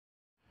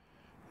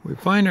We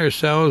find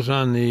ourselves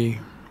on the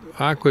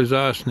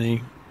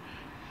Akwesasne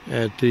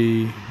at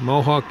the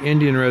Mohawk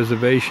Indian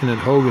Reservation at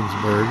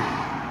Hogansburg,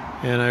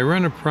 and I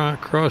run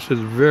across this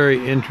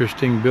very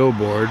interesting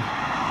billboard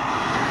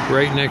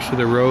right next to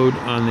the road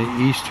on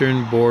the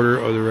eastern border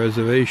of the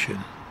reservation.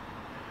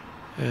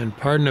 And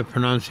pardon the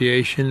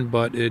pronunciation,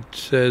 but it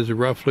says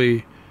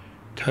roughly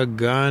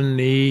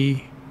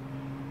Tagani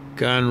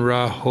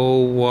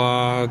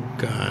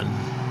Ganrahowagan.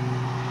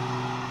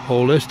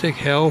 Holistic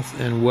Health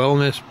and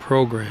Wellness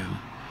Program.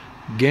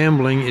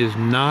 Gambling is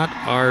not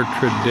our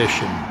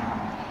tradition.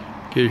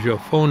 Gives you a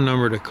phone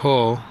number to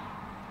call.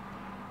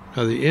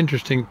 Now the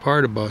interesting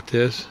part about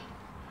this,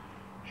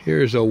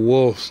 here's a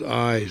wolf's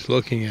eyes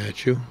looking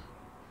at you,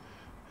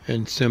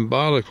 and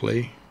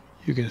symbolically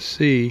you can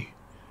see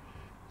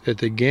that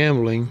the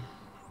gambling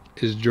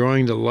is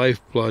drawing the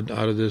lifeblood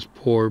out of this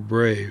poor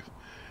brave.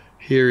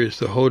 Here is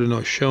the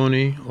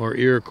Haudenosaunee or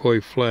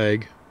Iroquois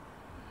flag,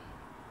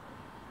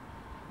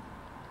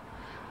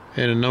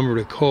 and a number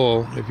to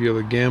call if you have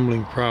a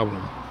gambling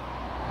problem.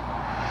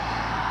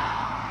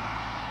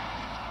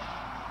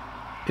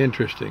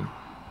 Interesting.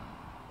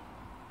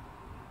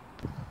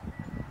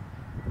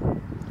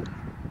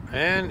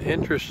 And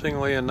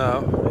interestingly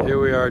enough, here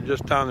we are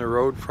just down the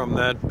road from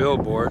that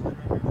billboard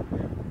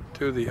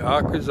to the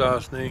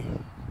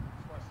Akwesasne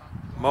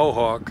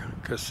Mohawk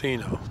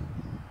Casino.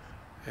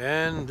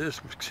 And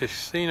this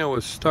casino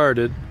was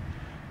started,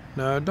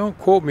 now don't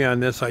quote me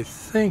on this, I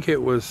think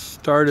it was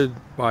started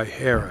by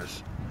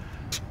Harris.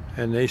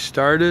 And they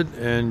started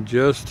and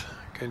just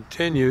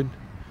continued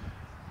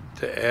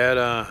to add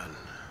on.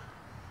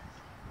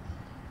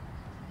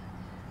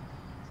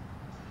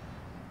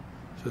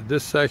 So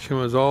this section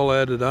was all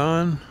added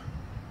on.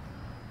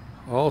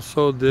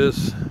 Also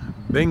this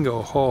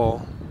bingo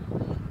hall,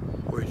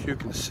 which you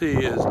can see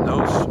is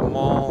no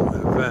small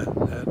event.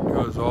 That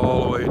goes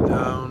all the way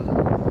down.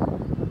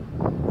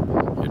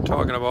 You're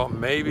talking about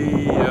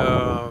maybe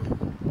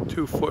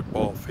 2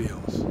 football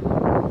fields.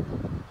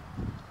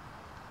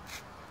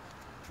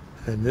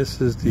 And this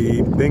is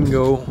the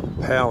Bingo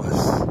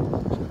Palace.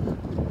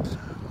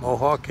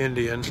 Mohawk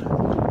Indian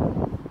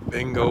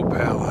Bingo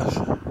Palace.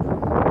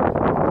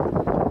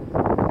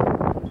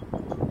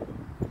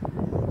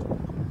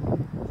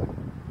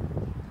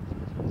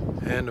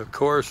 And of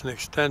course an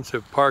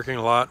extensive parking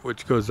lot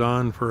which goes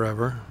on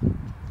forever.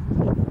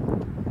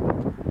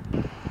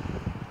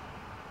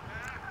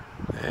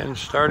 And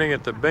starting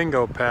at the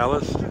Bingo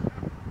Palace,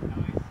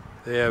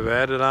 they have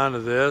added on to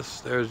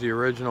this. There's the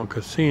original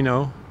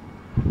casino,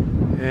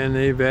 and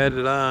they've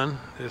added on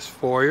this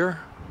foyer,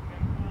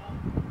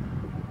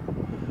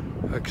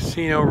 a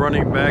casino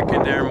running back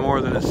in there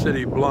more than a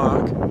city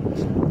block,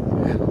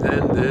 and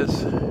then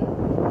this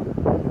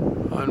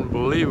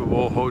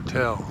unbelievable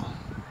hotel,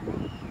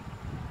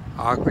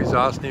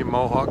 Akwesasne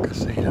Mohawk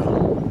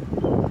Casino.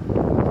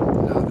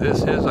 Now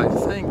this is, I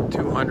think,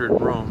 200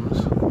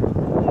 rooms.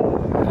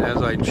 And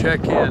as I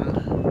check in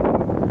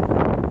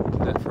to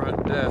the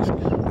front desk,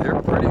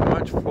 they're pretty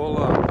much full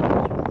up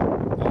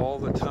all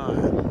the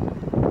time.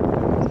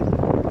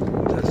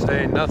 To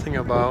say nothing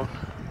about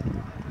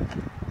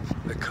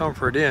the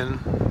Comfort Inn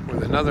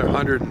with another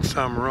 100 and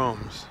some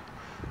rooms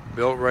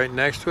built right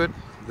next to it.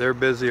 They're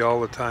busy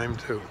all the time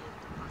too.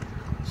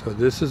 So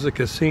this is a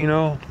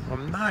casino.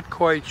 I'm not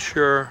quite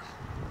sure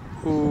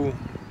who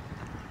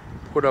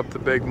put up the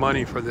big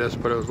money for this,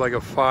 but it was like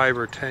a 5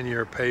 or 10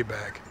 year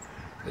payback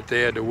that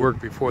they had to work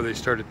before they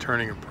started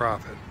turning a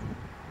profit.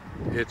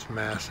 It's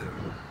massive.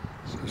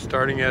 So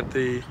starting at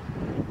the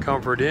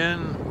Comfort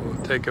Inn,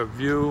 we'll take a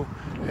view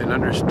and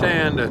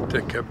understand that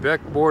the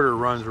Quebec border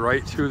runs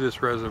right through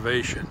this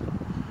reservation.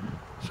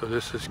 So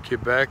this is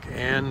Quebec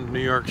and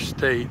New York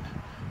State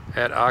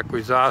at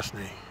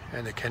Akwesasne,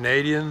 and the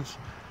Canadians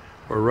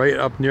were right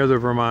up near the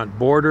Vermont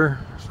border.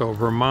 So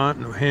Vermont,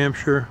 New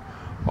Hampshire,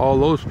 all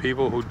those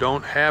people who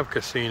don't have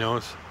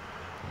casinos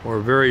or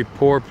very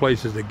poor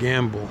places to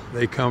gamble,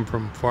 they come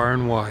from far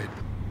and wide.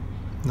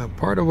 Now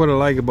part of what I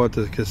like about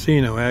the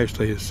casino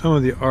actually is some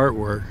of the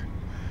artwork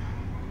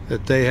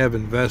that they have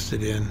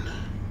invested in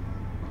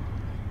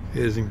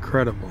is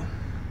incredible.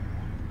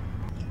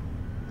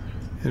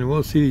 And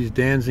we'll see these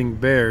dancing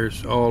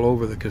bears all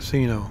over the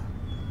casino.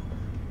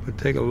 But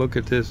take a look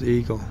at this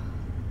eagle.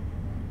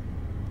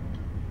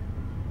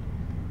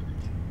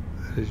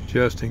 That is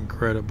just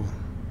incredible.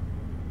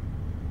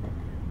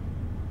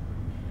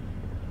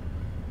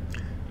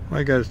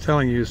 Like I was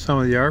telling you, some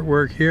of the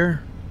artwork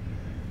here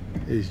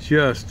is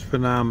just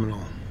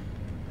phenomenal.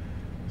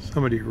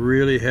 Somebody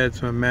really had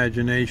some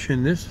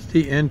imagination. This is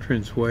the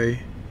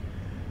entranceway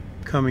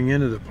coming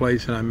into the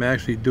place, and I'm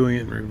actually doing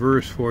it in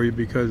reverse for you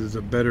because it's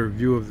a better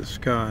view of the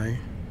sky.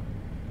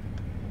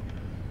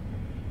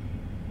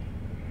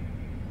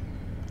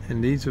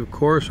 And these, of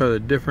course, are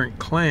the different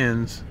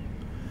clans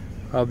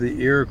of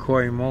the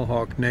Iroquois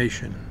Mohawk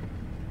Nation.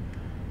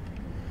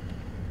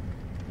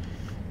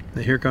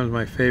 Now here comes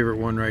my favorite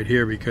one right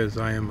here because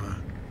I am a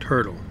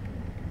turtle.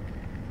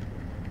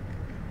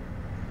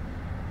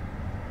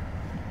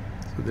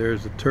 So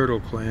there's the Turtle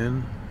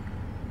Clan.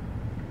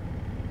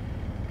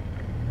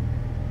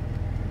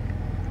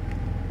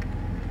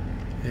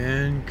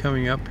 And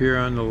coming up here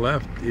on the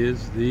left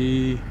is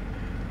the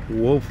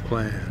Wolf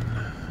Clan.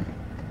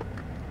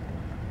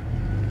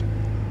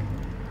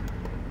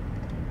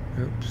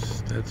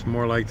 Oops, that's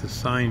more like the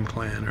Sign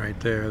Clan right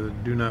there, the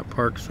Do Not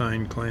Park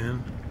Sign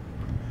Clan.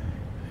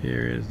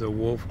 Here is the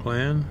Wolf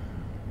Clan.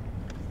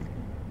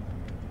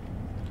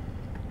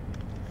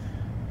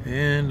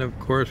 And of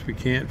course we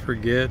can't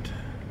forget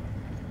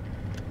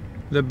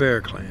the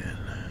Bear Clan.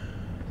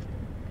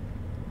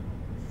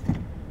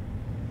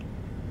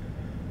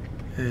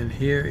 And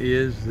here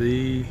is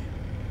the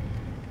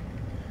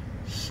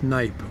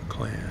Snipe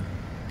Clan.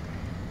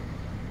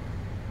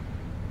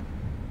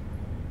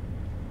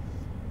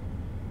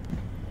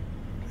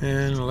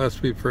 And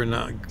lest we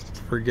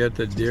forget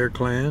the Deer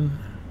Clan.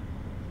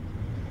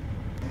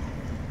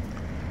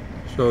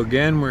 So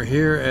again, we're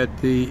here at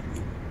the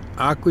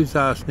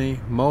Akwesasne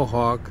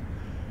Mohawk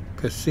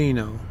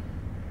Casino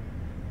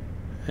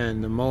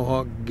and the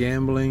Mohawk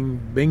Gambling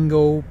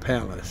Bingo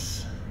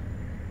Palace.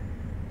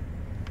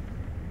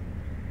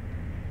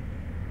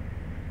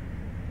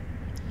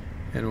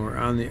 And we're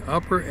on the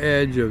upper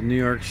edge of New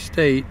York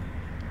State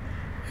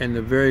and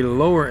the very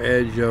lower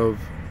edge of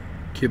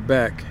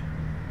Quebec.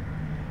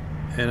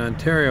 And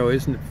Ontario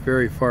isn't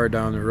very far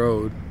down the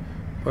road,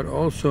 but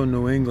also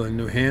New England,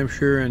 New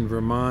Hampshire, and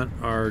Vermont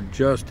are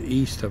just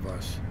east of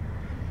us.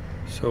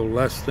 So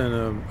less than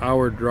an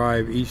hour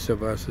drive east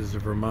of us is the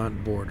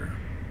Vermont border.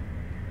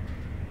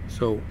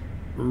 So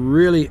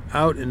really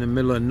out in the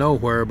middle of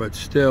nowhere, but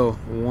still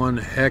one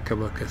heck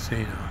of a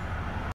casino.